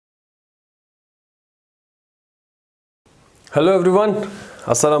Hello everyone,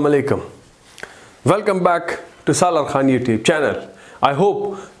 Assalamu alaikum. Welcome back to Salaar Khan YouTube channel. I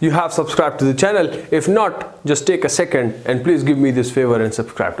hope you have subscribed to the channel. If not, just take a second and please give me this favor and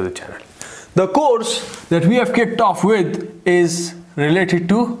subscribe to the channel. The course that we have kicked off with is related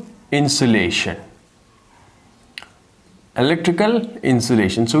to insulation. Electrical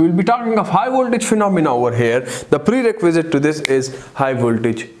insulation. So we'll be talking of high voltage phenomena over here. The prerequisite to this is high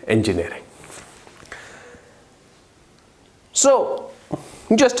voltage engineering. So,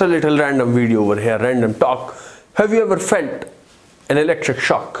 just a little random video over here, random talk. Have you ever felt an electric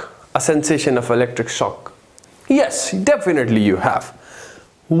shock, a sensation of electric shock? Yes, definitely you have.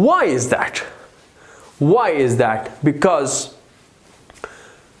 Why is that? Why is that? Because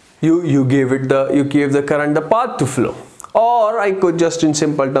you gave the current the path to flow. Or I could just in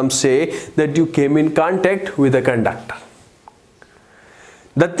simple terms say that you came in contact with a conductor.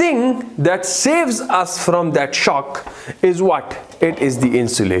 The thing that saves us from that shock is what? It is the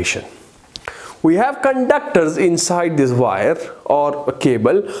insulation. We have conductors inside this wire or a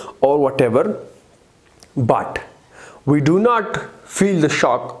cable or whatever, but we do not feel the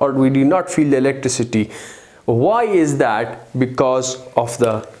shock or we do not feel the electricity. Why is that? Because of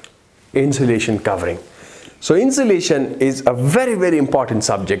the insulation covering. So insulation is a very important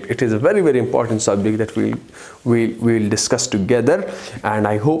subject. It is a very important subject that we'll discuss together, and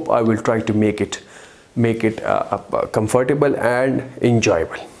I hope I will try to make it comfortable and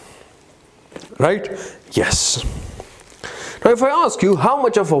enjoyable. Right? Yes. Now if I ask you how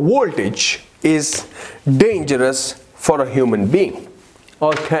much of a voltage is dangerous for a human being,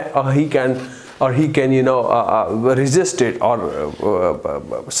 or he can resist it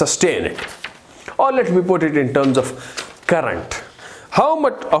or sustain it. Or let me put it in terms of current. How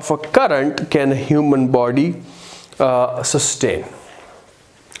much of a current can a human body sustain?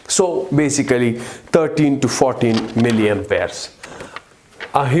 So basically 13 to 14 milliamperes.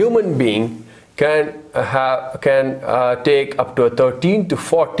 A human being can take up to 13 to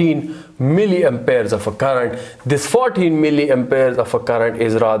 14 milliamperes of a current. This 14 milliamperes of a current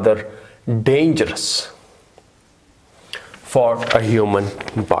is rather dangerous for a human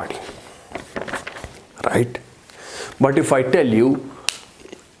body. Right? But if I tell you,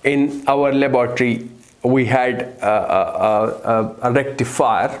 in our laboratory we had a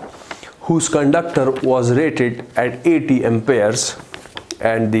rectifier whose conductor was rated at 80 amperes,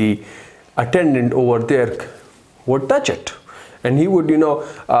 and the attendant over there would touch it, and he would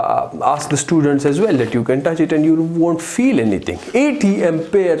ask the students as well that you can touch it and you won't feel anything. 80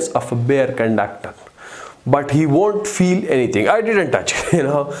 amperes of a bare conductor, but he won't feel anything. I didn't touch it,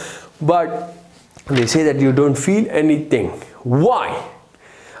 but they say that you don't feel anything. Why?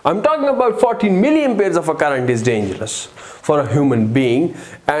 I'm talking about 14 milliamperes of a current is dangerous for a human being,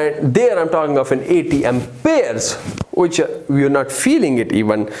 and there I'm talking of an 80 amperes which we are not feeling it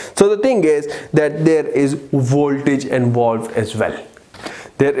even. So the thing is that there is voltage involved as well.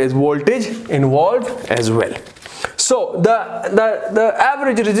 There is voltage involved as well. So the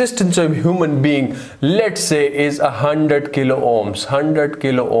average resistance of a human being, let's say, is 100 kilo ohms. 100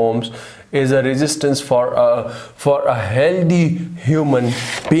 kilo ohms is a resistance for a healthy human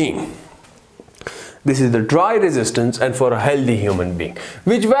being. This is the dry resistance, and for a healthy human being,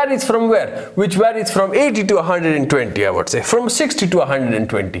 which varies from where? Which varies from 80 to 120, I would say, from 60 to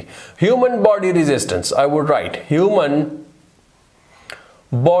 120. Human body resistance, I would write human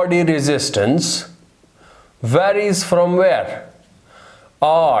body resistance varies from where?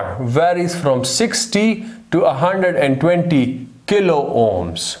 R varies from 60 to 120 kilo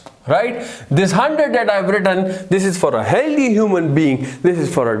ohms. Right? This 100 that I've written, this is for a healthy human being, this is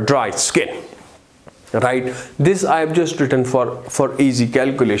for a dry skin. Right? This I have just written for easy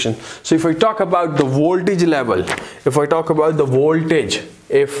calculation. So if I talk about the voltage level, if I talk about the voltage,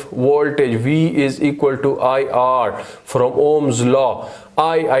 if voltage V is equal to IR from Ohm's law,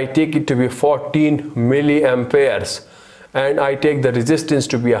 I take it to be 14 milliamperes, and I take the resistance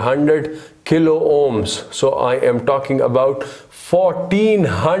to be 100 kilo ohms. So I am talking about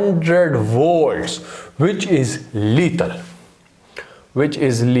 1400 volts, which is lethal. Which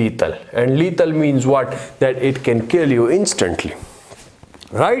is lethal. And lethal means what? That it can kill you instantly.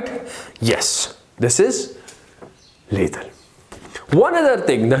 Right? Yes, this is lethal. One other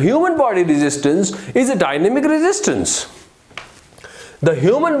thing, the human body resistance is a dynamic resistance. The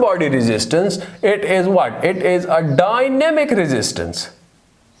human body resistance, it is what? It is a dynamic resistance.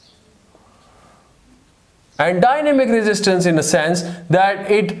 And dynamic resistance in a sense that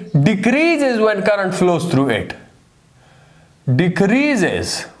it decreases when current flows through it.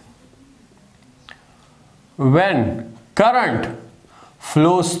 Decreases when current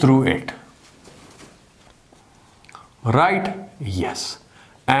flows through it. right? Yes.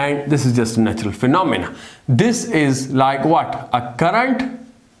 And this is just a natural phenomena. This is like what? A current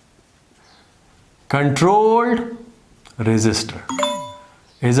controlled resistor,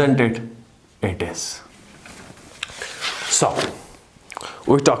 isn't it? It is. So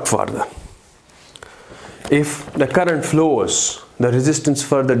we talk further. If the current flows, the resistance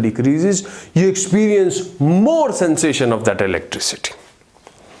further decreases, you experience more sensation of that electricity,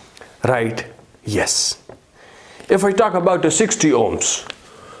 right? Yes. If I talk about the 60 ohms,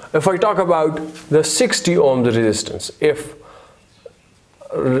 if I talk about the 60 ohms resistance, if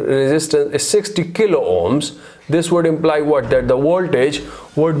resistance is 60 kilo ohms, this would imply what? That the voltage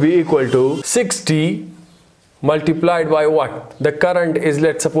would be equal to 60 multiplied by what? The current is,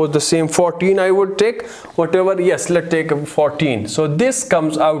 let's suppose the same 14 I would take, whatever, yes, let's take 14. So this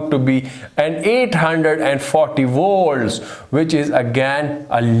comes out to be an 840 volts, which is again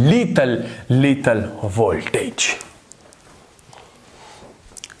a lethal voltage.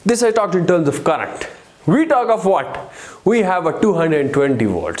 This I talked in terms of current. We talk of what? We have a 220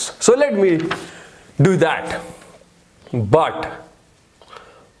 volts. So let me do that. But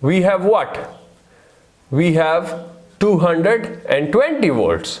we have what? We have 220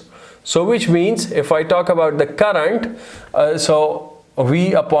 volts. So which means if I talk about the current, so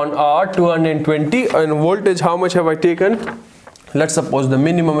V upon R 220, and voltage, how much have I taken? Let's suppose the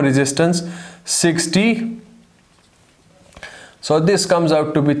minimum resistance 60. So this comes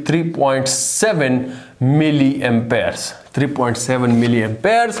out to be 3.7 milliamperes. 3.7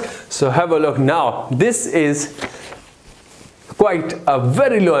 milliamperes. So have a look now. This is quite a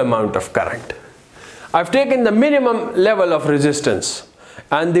very low amount of current. I've taken the minimum level of resistance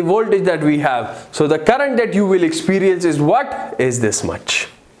and the voltage that we have. So the current that you will experience is what? Is this much.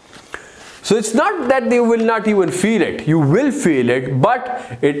 So it's not that you will not even feel it. You will feel it,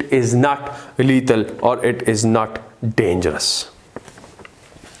 but it is not lethal or it is not dangerous.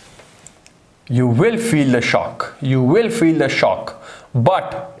 You will feel the shock. You will feel the shock.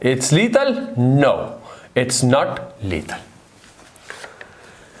 But it's lethal? No, it's not lethal.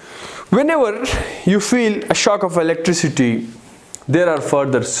 Whenever you feel a shock of electricity, there are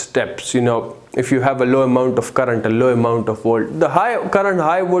further steps. You know, if you have a low amount of current, a low amount of volt, the high current,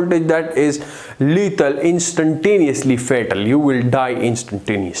 high voltage, that is lethal, instantaneously fatal. You will die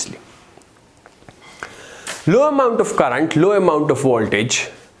instantaneously. Low amount of current, low amount of voltage,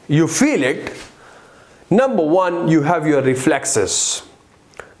 you feel it. Number one, you have your reflexes.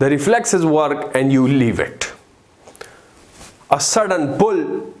 The reflexes work and you leave it. A sudden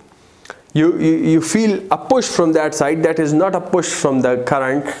pull, you feel a push from that side. That is not a push from the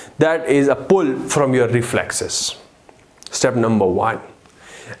current, that is a pull from your reflexes. Step number one.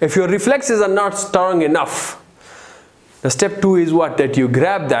 If your reflexes are not strong enough, the step two is what? That you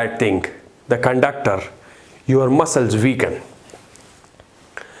grab that thing, the conductor, your muscles weaken.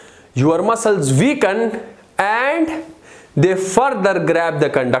 Your muscles weaken and they further grab the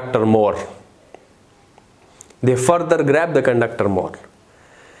conductor more. They further grab the conductor more.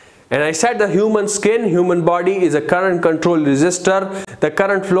 And I said the human skin, human body is a current controlled resistor. The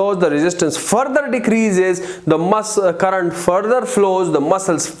current flows, the resistance further decreases, the current further flows, the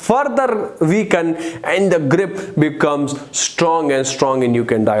muscles further weaken, and the grip becomes strong and strong, and you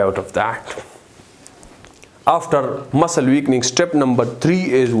can die out of that. After muscle weakening, step number 3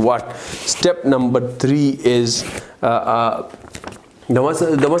 is what? Step number 3 is the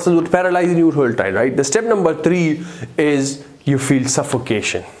muscles would paralyze and you would hold tight, right? The step number 3 is you feel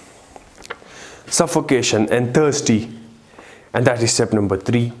suffocation. Suffocation and thirsty, and that is step number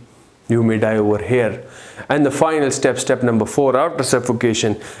 3. You may die over here. And the final step, step number 4, after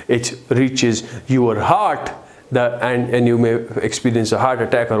suffocation, it reaches your heart, and you may experience a heart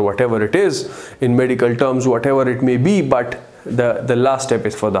attack or whatever it is in medical terms, whatever it may be, but the last step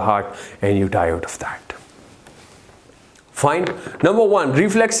is for the heart and you die out of that. Fine. Number 1,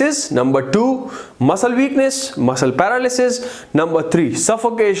 reflexes. Number 2, muscle weakness, muscle paralysis. Number 3,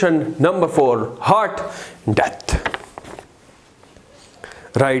 suffocation. Number 4, heart death.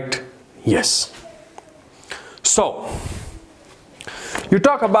 Right? Yes. So, you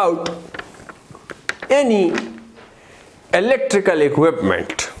talk about any electrical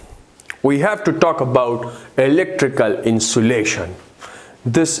equipment, we have to talk about electrical insulation.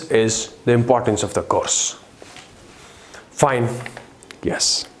 This is the importance of the course. Fine.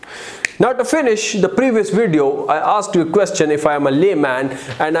 Yes. Now to finish the previous video, I asked you a question if I am a layman,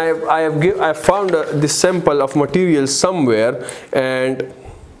 and I found this sample of material somewhere, and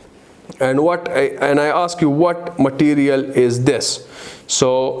I ask you what material is this.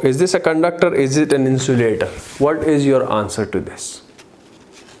 So is this a conductor? Is it an insulator? What is your answer to this?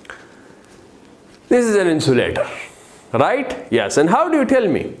 This is an insulator. right? Yes. And how do you tell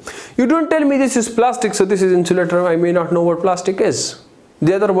me? You don't tell me this is plastic, so this is insulator. I may not know what plastic is.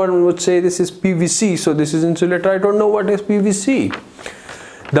 The other one would say this is PVC, so this is insulator. I don't know what is PVC.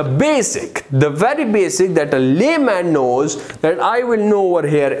 The basic, the very basic that a layman knows, that I will know over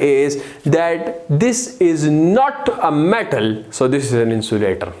here, is that this is not a metal, so this is an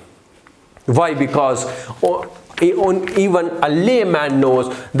insulator. Why? Because even a layman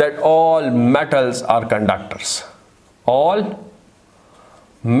knows that all metals are conductors. All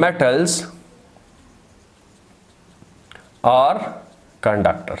metals are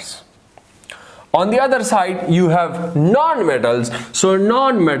conductors. On the other side, you have non-metals, so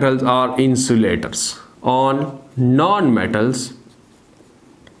non-metals are insulators. On non-metals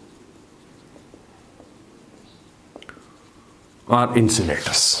are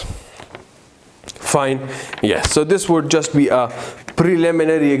insulators. Fine. Yes. So this would just be a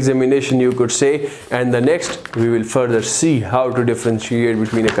preliminary examination, you could say, and the next we will further see how to differentiate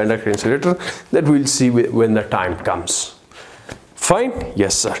between a conductor and insulator. That we'll see when the time comes. Fine.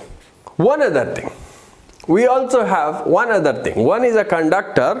 Yes, sir. One other thing. We also have one other thing. One is a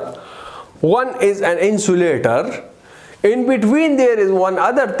conductor, one is an insulator. In between there is one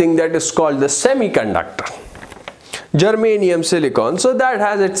other thing that is called the semiconductor. Germanium, silicon. So that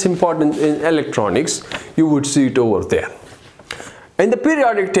has its importance in electronics. You would see it over there. In the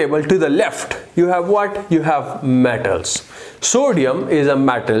periodic table to the left, you have what? You have metals. Sodium is a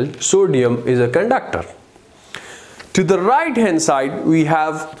metal. Sodium is a conductor. To the right hand side, we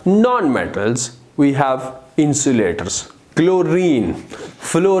have non-metals. We have insulators. Chlorine,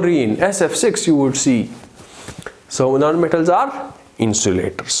 fluorine, SF6 you would see. So non-metals are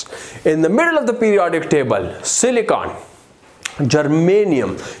insulators. In the middle of the periodic table, silicon,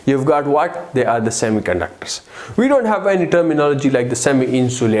 germanium, you've got what? They are the semiconductors. We don't have any terminology like the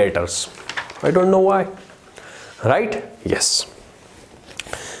semi-insulators. I don't know why. Right? Yes.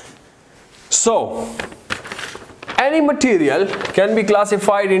 So any material can be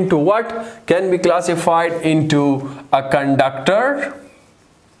classified into what? Can be classified into a conductor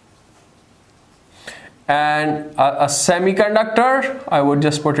and a semiconductor. I would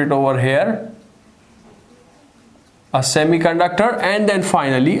just put it over here. A semiconductor, and then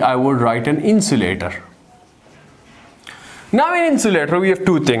finally I would write an insulator. Now in insulator we have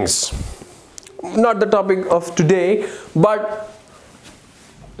two things. Not the topic of today, but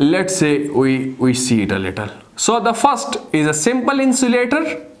let's say we see it a little. So the first is a simple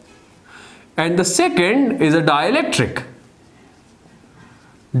insulator and the second is a dielectric.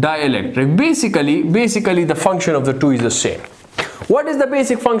 Dielectric. Basically the function of the two is the same. What is the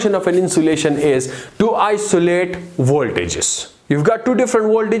basic function of an insulation is to isolate voltages. You've got two different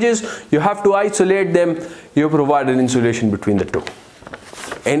voltages, you have to isolate them, you provide an insulation between the two.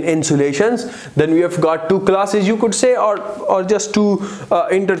 In insulations, then we have got two classes, you could say, or just two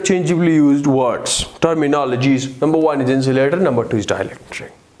interchangeably used words, terminologies. Number one is insulator, number two is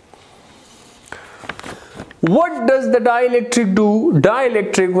dielectric. What does the dielectric do?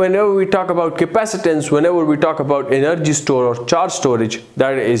 Dielectric, whenever we talk about capacitance, whenever we talk about energy store or charge storage,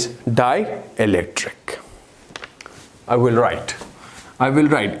 that is dielectric. I will write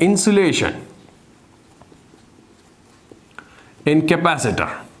insulation in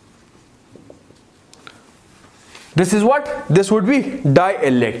capacitor. This is what? This would be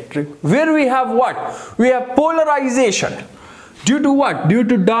dielectric. Where we have what? We have polarization. Due to what? Due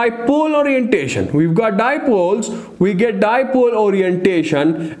to dipole orientation. We've got dipoles, we get dipole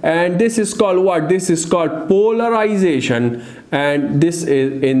orientation, and this is called what? This is called polarization, and this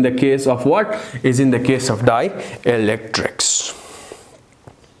is in the case of what? Is in the case of dielectrics.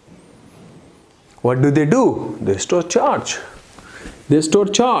 What do? They store charge. They store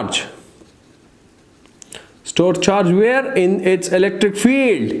charge. Store charge where? In its electric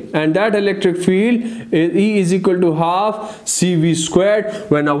field, and that electric field is E is equal to half CV squared.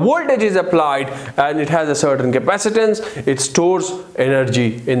 When a voltage is applied and it has a certain capacitance, it stores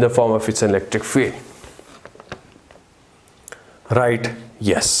energy in the form of its electric field. Right?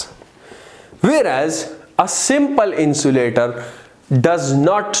 Yes. Whereas a simple insulator does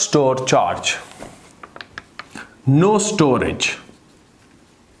not store charge. No storage.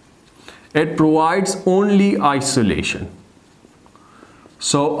 It provides only isolation.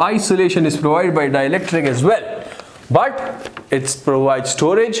 So isolation is provided by dielectric as well, but it provides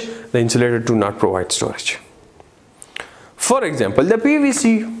storage. The insulator do not provide storage. For example, the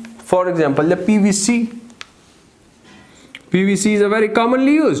PVC. PVC is a very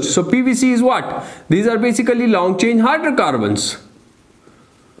commonly used. So PVC is what? These are basically long chain hydrocarbons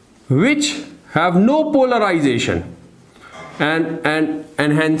which have no polarization and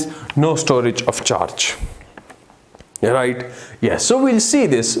hence no storage of charge. right? Yes, so we'll see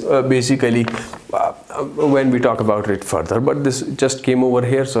this basically when we talk about it further, but this just came over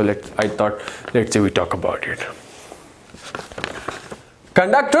here, so I thought let's say we talk about it.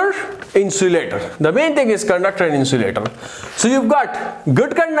 Conductor, insulator. The main thing is conductor and insulator. So you've got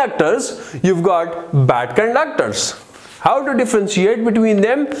good conductors, you've got bad conductors. How to differentiate between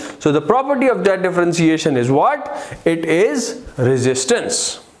them? So the property of that differentiation is what? It is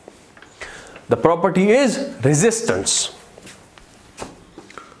resistance. The property is resistance.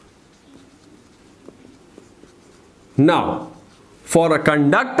 Now, for a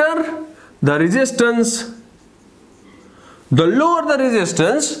conductor, the resistance, the lower the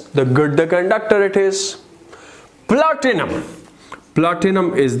resistance, the good the conductor it is. Platinum.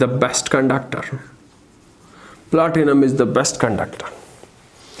 Platinum is the best conductor. Platinum is the best conductor.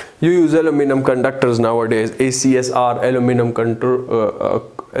 You use aluminum conductors nowadays, ACSR,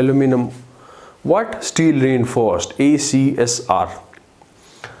 aluminum what? Steel reinforced, ACSR.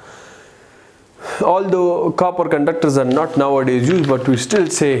 Although copper conductors are not nowadays used, but we still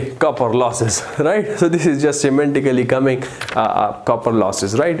say copper losses, right? So this is just semantically coming copper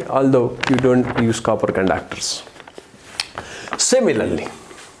losses, right? Although you don't use copper conductors. Similarly,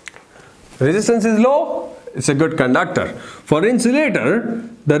 resistance is low, it's a good conductor. For insulator,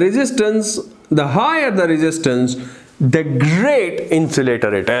 the resistance, the higher the resistance, the great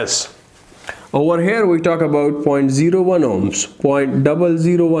insulator it is. Over here we talk about 0.01 ohms, 0.001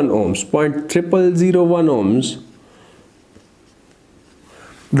 ohms, 0.0001 ohms.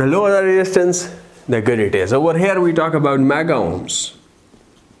 The lower the resistance, the good it is. Over here we talk about mega ohms,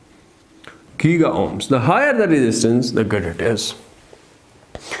 giga ohms. The higher the resistance, the good it is.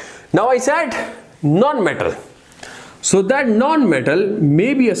 Now I said non-metal. So that non-metal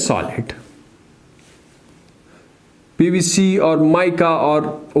may be a solid, PVC or mica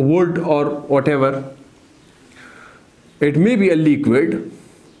or wood or whatever. It may be a liquid,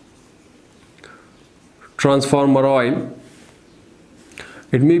 transformer oil.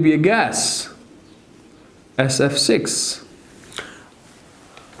 It may be a gas, SF6.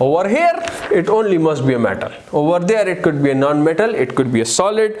 Over here, it only must be a metal. Over there, it could be a non-metal, it could be a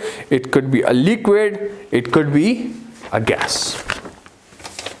solid, it could be a liquid, it could be a gas.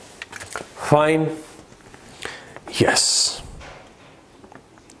 Fine. Yes.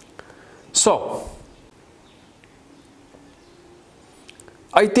 So,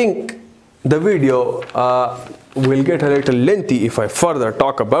 I think the video will get a little lengthy if I further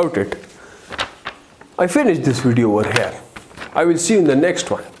talk about it. I finished this video over here. I will see you in the next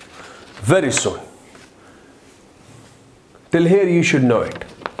one very soon. Till here you should know it.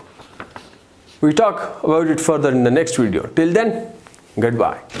 We talk about it further in the next video. Till then,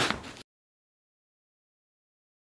 goodbye.